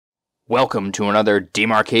Welcome to another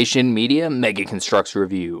Demarcation Media Mega Construx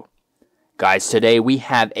review. Guys, today we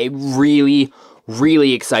have a really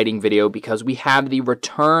exciting video because we have the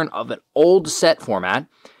return of an old set format,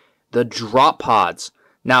 the drop pods.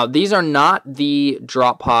 Now, these are not the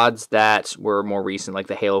drop pods that were more recent, like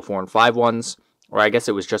the Halo 4 and 5 ones, or I guess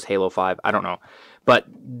it was just Halo 5, I don't know. But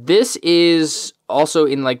this is also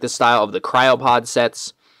in like the style of the cryopod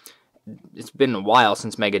sets. It's been a while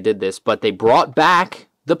since Mega did this, but they brought back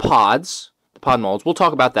the pods, the pod molds. We'll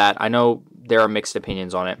talk about that. I know there are mixed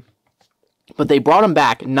opinions on it. But they brought them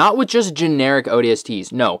back, not with just generic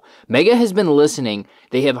ODSTs. No, Mega has been listening.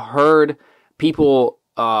 They have heard people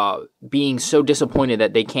being so disappointed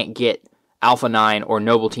that they can't get Alpha 9 or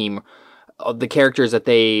Noble Team, the characters that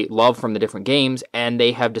they love from the different games, and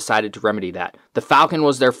they have decided to remedy that. The Falcon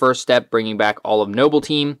was their first step, bringing back all of Noble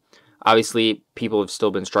Team. Obviously, people have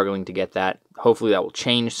still been struggling to get that. Hopefully that will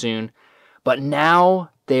change soon. But now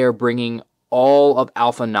they are bringing all of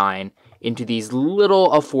Alpha 9 into these little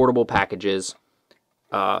affordable packages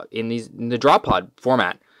in the drop pod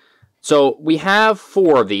format. So we have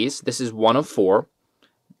 4 of these. This is one of 4.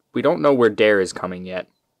 We don't know where Dare is coming yet.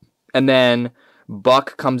 And then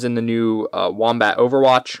Buck comes in the new Wombat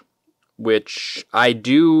Overwatch, which I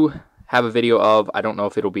do have a video of. I don't know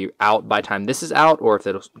if it'll be out by the time this is out or if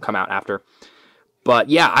it'll come out after.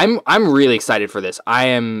 But yeah, I'm really excited for this.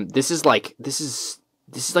 This is like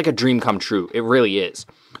a dream come true. It really is.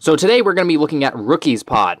 So today we're going to be looking at Rookie's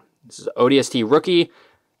pod. This is ODST Rookie.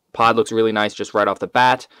 Pod looks really nice just right off the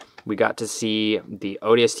bat. We got to see the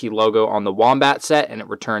ODST logo on the Wombat set, and it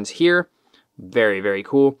returns here. Very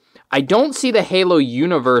cool. I don't see the Halo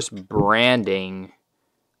Universe branding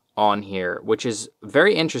on here, which is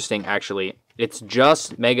very interesting, actually. It's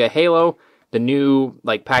just Mega Halo, the new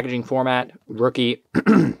like packaging format, Rookie,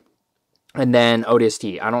 and then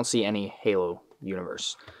ODST. I don't see any Halo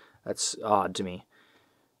Universe. That's odd to me.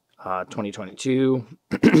 2022.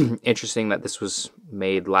 Interesting that this was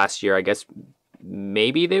made last year. I guess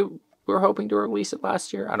maybe they were hoping to release it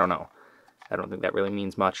last year. I don't know. I don't think that really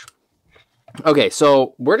means much. Okay,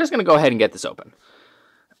 so we're just going to go ahead and get this open.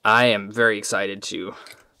 I am very excited to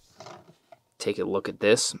take a look at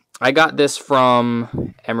this. I got this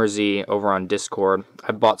from Emerzy over on Discord.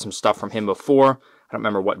 I bought some stuff from him before. I don't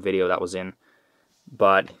remember what video that was in.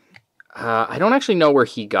 But I don't actually know where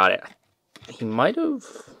he got it. He might have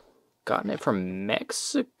gotten it from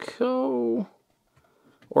Mexico.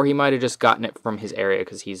 Or he might have just gotten it from his area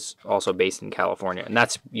because he's also based in California. And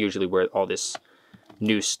that's usually where all this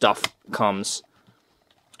new stuff comes.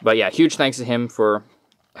 But yeah, huge thanks to him for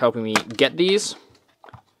helping me get these.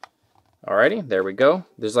 Alrighty, there we go.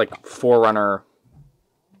 There's like Forerunner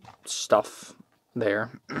stuff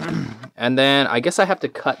there. And then I guess I have to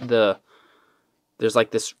cut the... There's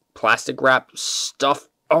like this plastic wrap stuff.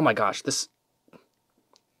 Oh my gosh, this...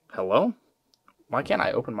 Hello? Why can't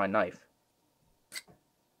I open my knife?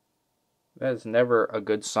 That is never a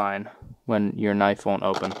good sign when your knife won't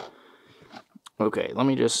open. Okay, let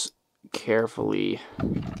me just carefully...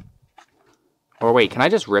 Or wait, can I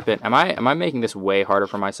just rip it? Am I making this way harder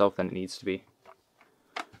for myself than it needs to be?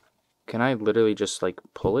 Can I literally just like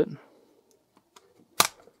pull it?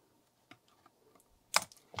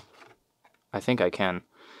 I think I can.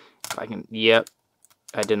 If I can, yep.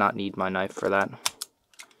 I did not need my knife for that.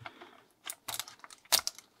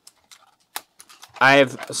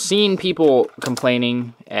 I've seen people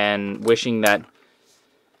complaining and wishing that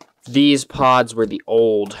these pods were the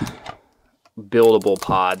old buildable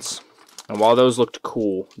pods. And while those looked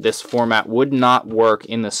cool, this format would not work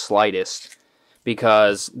in the slightest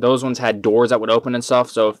because those ones had doors that would open and stuff.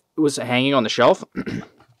 So if it was hanging on the shelf,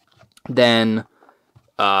 then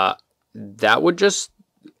that would just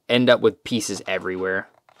end up with pieces everywhere.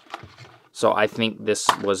 So I think this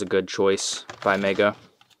was a good choice by Mega.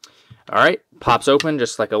 Alright, pops open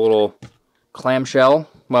just like a little clamshell.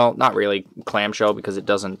 Well, not really clamshell because it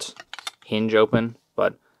doesn't hinge open,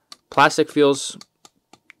 but plastic feels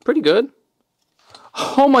pretty good.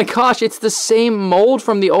 Oh my gosh, it's the same mold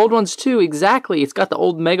from the old ones too. Exactly. It's got the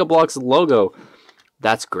old Mega Bloks logo.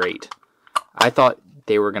 That's great. I thought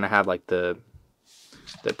they were going to have like the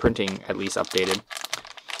printing at least updated.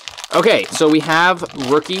 Okay, so we have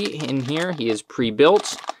Rookie in here. He is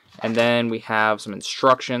pre-built. And then we have some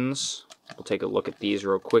instructions. We'll take a look at these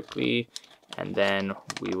real quickly. And then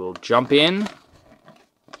we will jump in.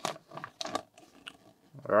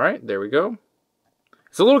 Alright, there we go.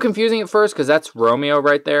 It's a little confusing at first because that's Romeo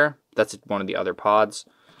right there. That's one of the other pods.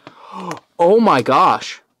 Oh my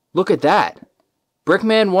gosh. Look at that.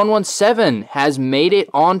 Brickman117 has made it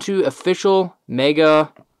onto official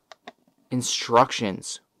Mega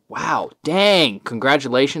instructions. Wow, dang,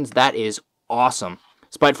 congratulations, that is awesome.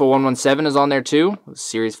 Spiteful 117 is on there too,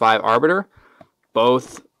 Series 5 Arbiter.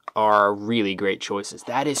 Both are really great choices.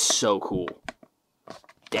 That is so cool.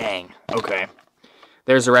 Dang, okay.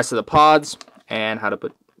 There's the rest of the pods and how to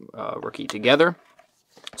put Rookie together.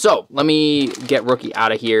 So, let me get Rookie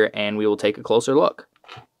out of here and we will take a closer look.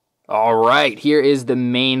 Alright, here is the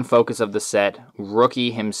main focus of the set,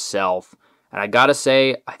 Rookie himself. And I gotta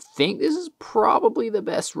say, I think this is probably the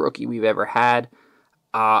best Rookie we've ever had.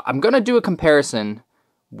 I'm gonna do a comparison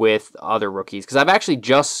with other Rookies, because I've actually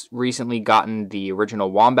just recently gotten the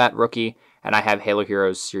original Wombat Rookie, and I have Halo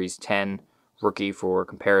Heroes Series 10 Rookie for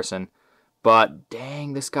comparison. But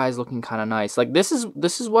dang, this guy's looking kind of nice. Like this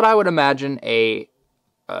is what I would imagine a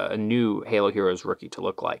new Halo Heroes Rookie to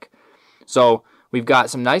look like. So we've got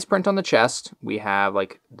some nice print on the chest. We have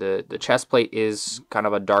like the chest plate is kind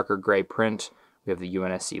of a darker gray print. We have the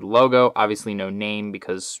UNSC logo. Obviously no name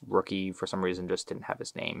because Rookie for some reason just didn't have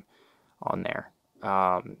his name on there.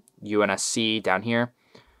 UNSC down here.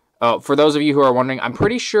 For those of you who are wondering, I'm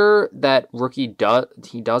pretty sure that Rookie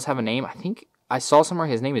does have a name. I think I saw somewhere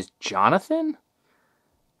his name is Jonathan,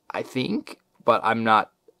 I think, but I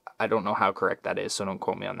don't know how correct that is, so don't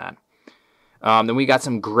quote me on that. Then we got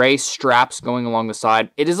some gray straps going along the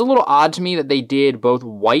side. It is a little odd to me that they did both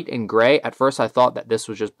white and gray. At first I thought that this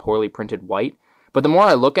was just poorly printed white, but the more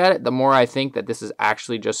I look at it, the more I think that this is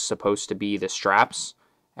actually just supposed to be the straps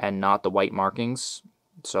and not the white markings.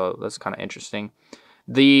 So that's kind of interesting.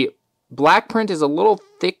 The black print is a little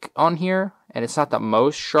thick on here, and it's not the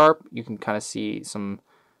most sharp. You can kind of see some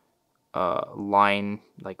line,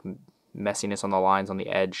 like messiness on the lines on the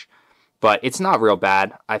edge, but it's not real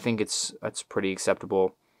bad. I think it's pretty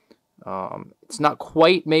acceptable. It's not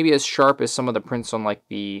quite maybe as sharp as some of the prints on like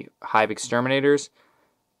the Hive Exterminators,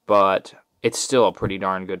 but it's still a pretty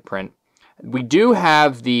darn good print. We do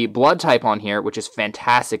have the blood type on here, which is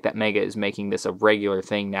fantastic that Mega is making this a regular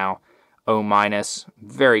thing now. O-,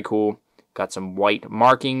 very cool. Got some white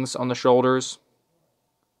markings on the shoulders,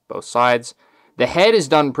 both sides. The head is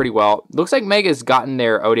done pretty well. Looks like Mega's gotten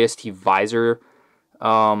their ODST visor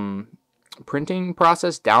printing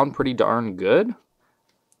process down pretty darn good.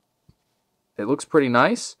 It looks pretty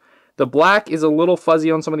nice. The black is a little fuzzy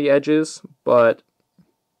on some of the edges, but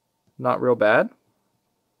not real bad.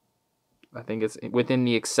 I think it's within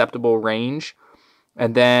the acceptable range.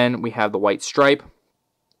 And then we have the white stripe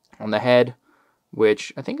on the head,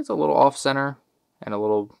 which I think is a little off-center and a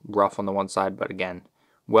little rough on the one side, but again,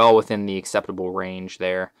 well within the acceptable range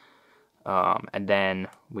there. And then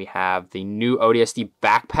we have the new ODST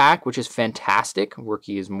backpack, which is fantastic.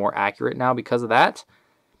 Rookie is more accurate now because of that.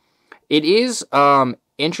 It is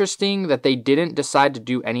interesting that they didn't decide to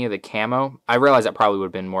do any of the camo. I realize that probably would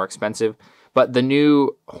have been more expensive, but the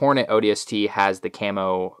new Hornet ODST has the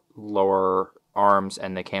camo lower arms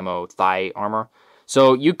and the camo thigh armor.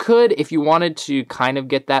 So you could, if you wanted to kind of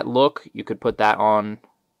get that look, you could put that on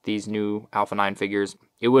these new Alpha 9 figures.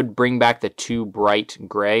 It would bring back the too bright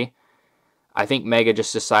gray. I think Mega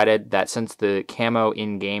just decided that since the camo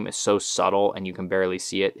in-game is so subtle and you can barely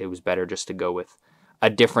see it, it was better just to go with a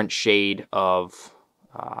different shade of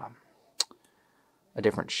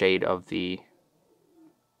the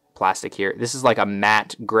plastic here. This is like a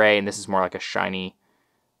matte gray, and this is more like a shiny,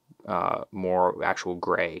 more actual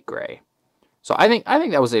gray. So I think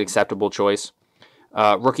that was an acceptable choice.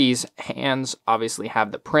 Rookie's hands obviously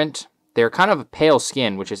have the print. They're kind of a pale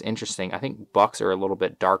skin, which is interesting. I think Bucks are a little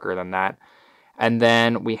bit darker than that. And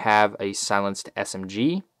then we have a silenced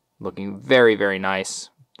SMG, looking very, very nice.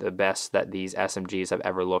 The best that these SMGs have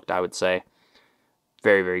ever looked, I would say.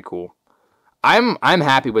 Very, very cool. I'm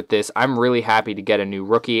happy with this. I'm really happy to get a new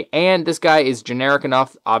Rookie. And this guy is generic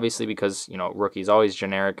enough, obviously, because, you know, Rookie's always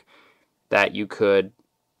generic, that you could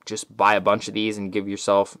just buy a bunch of these and give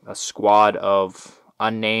yourself a squad of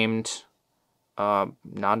unnamed,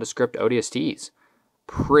 nondescript ODSTs.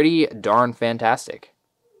 Pretty darn fantastic.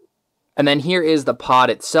 And then here is the pod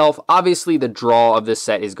itself. Obviously, the draw of this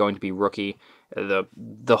set is going to be Rookie.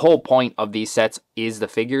 The whole point of these sets is the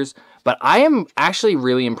figures, but I am actually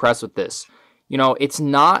really impressed with this. You know, it's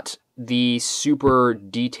not the super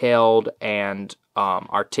detailed and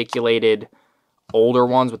articulated older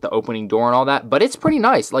ones with the opening door and all that, but it's pretty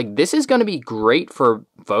nice. Like, this is going to be great for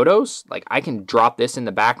photos. Like, I can drop this in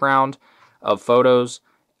the background of photos.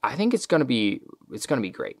 I think it's going to be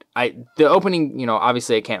great. The opening, you know,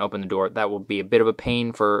 obviously I can't open the door. That will be a bit of a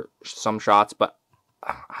pain for some shots, but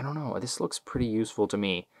I don't know. This looks pretty useful to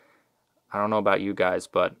me. I don't know about you guys,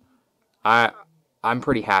 but I'm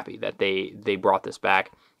pretty happy that they brought this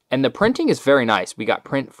back. And the printing is very nice. We got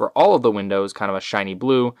print for all of the windows, kind of a shiny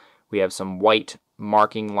blue. We have some white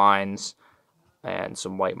marking lines and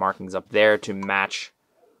some white markings up there to match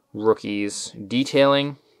Rookie's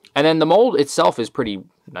detailing. And then the mold itself is pretty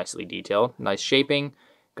nicely detailed. Nice shaping.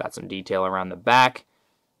 Got some detail around the back.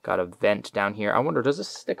 Got a vent down here. I wonder, does this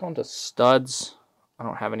stick onto studs? I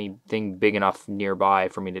don't have anything big enough nearby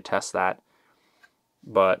for me to test that.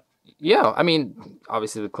 But yeah, I mean,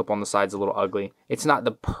 obviously the clip on the side's a little ugly. It's not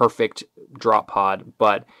the perfect drop pod,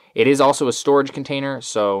 but it is also a storage container,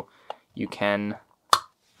 so you can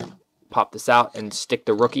pop this out and stick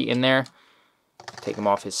the Rookie in there. Take him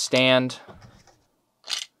off his stand.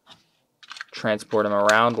 Transport him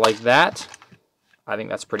around like that. I think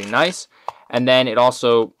that's pretty nice. And then it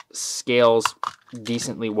also scales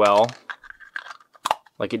decently well.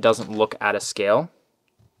 Like, it doesn't look out of scale.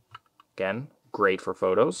 Again, great for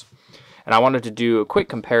photos. And I wanted to do a quick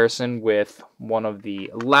comparison with one of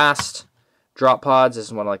the last drop pods. This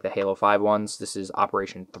is one of like the Halo 5 ones. This is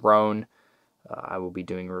Operation Throne. I will be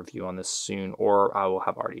doing a review on this soon, or I will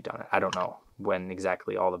have already done it. I don't know when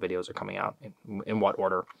exactly all the videos are coming out, in what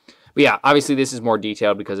order. But yeah, obviously this is more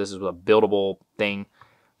detailed because this is a buildable thing.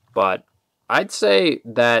 But I'd say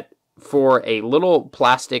that for a little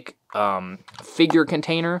plastic figure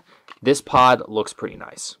container, this pod looks pretty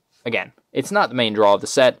nice. Again, it's not the main draw of the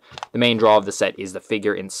set. The main draw of the set is the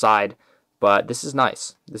figure inside, but this is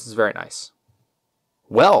nice. This is very nice.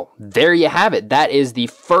 Well, there you have it. That is the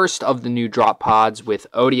first of the new drop pods with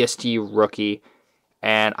ODST Rookie.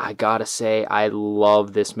 And I gotta say, I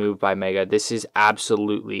love this move by Mega. This is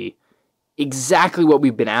absolutely exactly what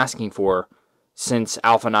we've been asking for since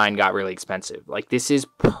Alpha 9 got really expensive. Like, this is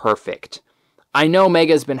perfect. I know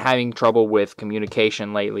Mega's been having trouble with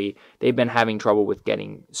communication lately. They've been having trouble with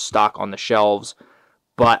getting stock on the shelves.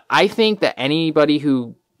 But I think that anybody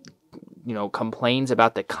who, you know, complains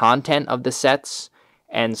about the content of the sets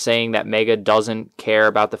and saying that Mega doesn't care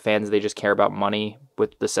about the fans, they just care about money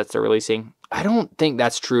with the sets they're releasing, I don't think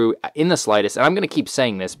that's true in the slightest. And I'm going to keep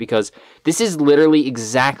saying this because this is literally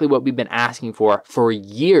exactly what we've been asking for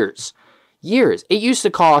years. Years. It used to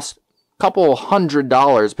cost a couple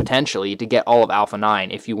 $100 potentially to get all of Alpha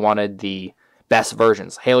 9 if you wanted the best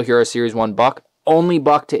versions. Halo Hero Series 1 buck, only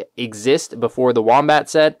buck to exist before the Wombat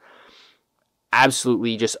set.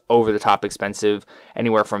 Absolutely just over the top expensive,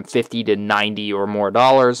 anywhere from $50 to $90 or more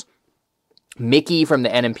dollars. Mickey from the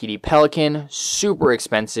NMPD Pelican, super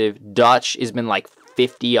expensive. Dutch has been like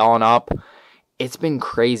 $50 on up. It's been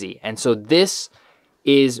crazy. And so this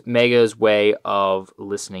is Mega's way of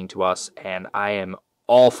listening to us, and I am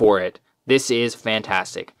all for it. This is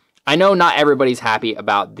fantastic. I know not everybody's happy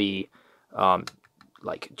about the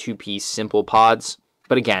like two-piece simple pods,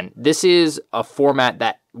 but again, this is a format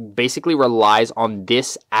that basically relies on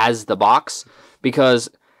this as the box because,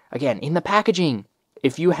 again, in the packaging,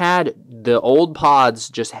 if you had the old pods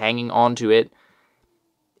just hanging onto it,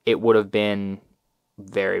 it would have been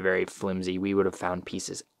very, very flimsy. We would have found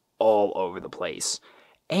pieces all over the place.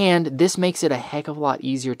 And this makes it a heck of a lot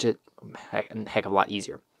easier to... Heck of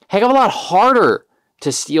a lot harder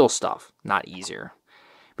to steal stuff. Not easier.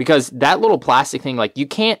 Because that little plastic thing, like, you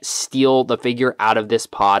can't steal the figure out of this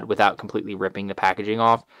pod without completely ripping the packaging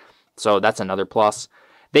off. So that's another plus.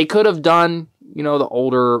 They could have done, you know, the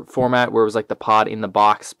older format where it was like the pod in the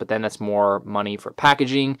box, but then that's more money for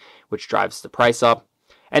packaging, which drives the price up.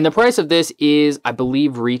 And the price of this is, I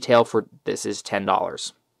believe, retail for this is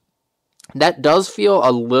 $10. That does feel a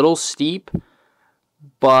little steep,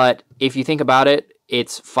 but if you think about it,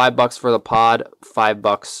 it's $5 for the pod,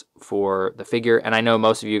 $5 for the figure. And I know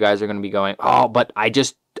most of you guys are going to be going, oh, but I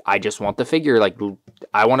just want the figure. Like,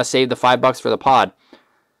 I want to save the $5 for the pod.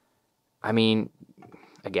 I mean,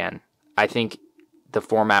 again, I think the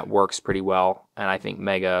format works pretty well, and I think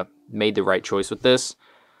Mega made the right choice with this.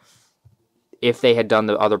 If they had done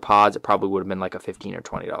the other pods, it probably would have been like a $15 or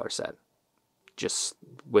 $20 set, just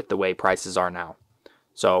with the way prices are now.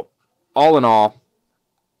 So, all in all,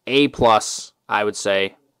 A+, I would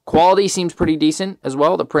say. Quality seems pretty decent as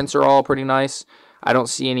well. The prints are all pretty nice. I don't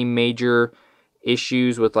see any major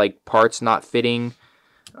issues with like parts not fitting.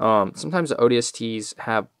 Sometimes the ODSTs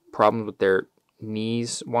have problems with their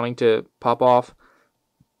knees wanting to pop off.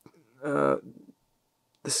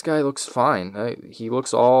 This guy looks fine. He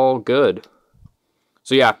looks all good.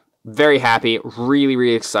 So yeah, very happy. Really,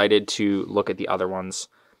 really excited to look at the other ones.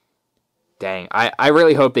 Dang, I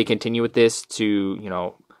really hope they continue with this to, you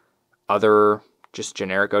know, other just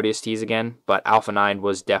generic ODSTs again. But Alpha 9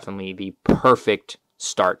 was definitely the perfect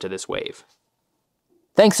start to this wave.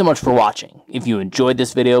 Thanks so much for watching. If you enjoyed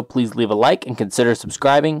this video, please leave a like and consider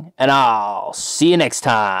subscribing, and I'll see you next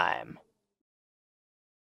time.